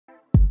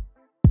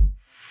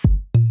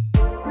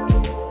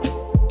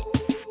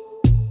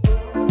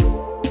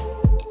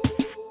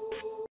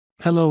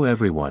Hello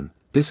everyone,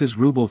 this is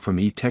Rubel from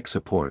eTech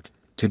support.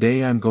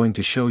 Today I'm going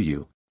to show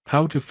you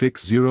how to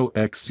fix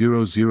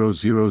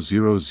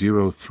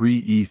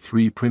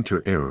 0x000003E3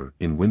 printer error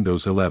in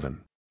Windows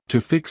 11.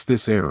 To fix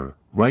this error,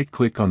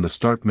 right-click on the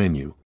Start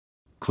menu,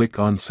 click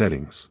on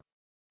Settings.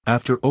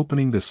 After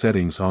opening the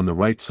settings on the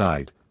right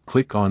side,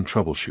 click on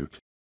Troubleshoot.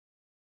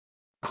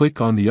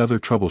 Click on the other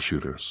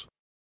troubleshooters.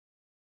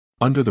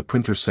 Under the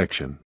printer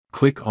section,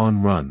 click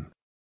on Run.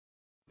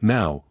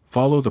 Now,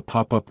 follow the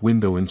pop-up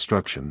window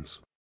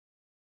instructions.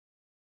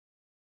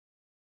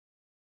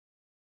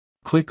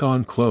 Click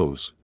on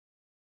Close.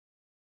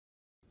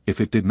 If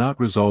it did not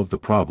resolve the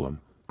problem,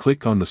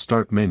 click on the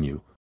Start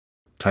menu,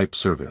 type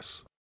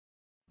Service.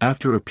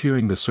 After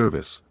appearing the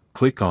service,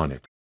 click on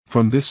it.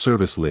 From this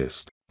service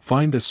list,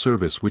 find a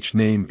service which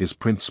name is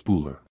Print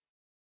Spooler.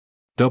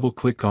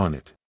 Double-click on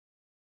it.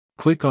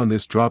 Click on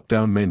this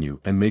drop-down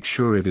menu and make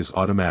sure it is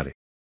automatic.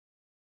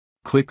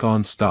 Click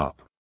on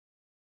Stop.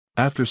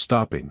 After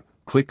stopping,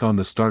 click on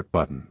the Start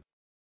button.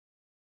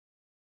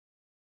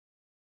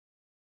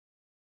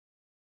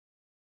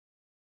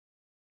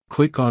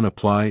 Click on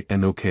Apply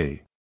and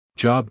OK.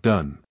 Job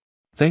done.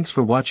 Thanks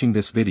for watching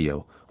this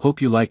video,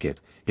 hope you like it.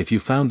 If you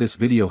found this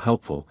video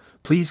helpful,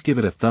 please give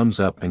it a thumbs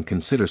up and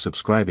consider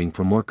subscribing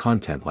for more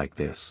content like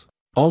this.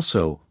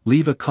 Also,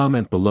 leave a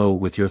comment below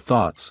with your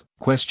thoughts,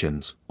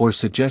 questions, or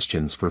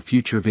suggestions for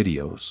future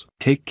videos.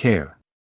 Take care.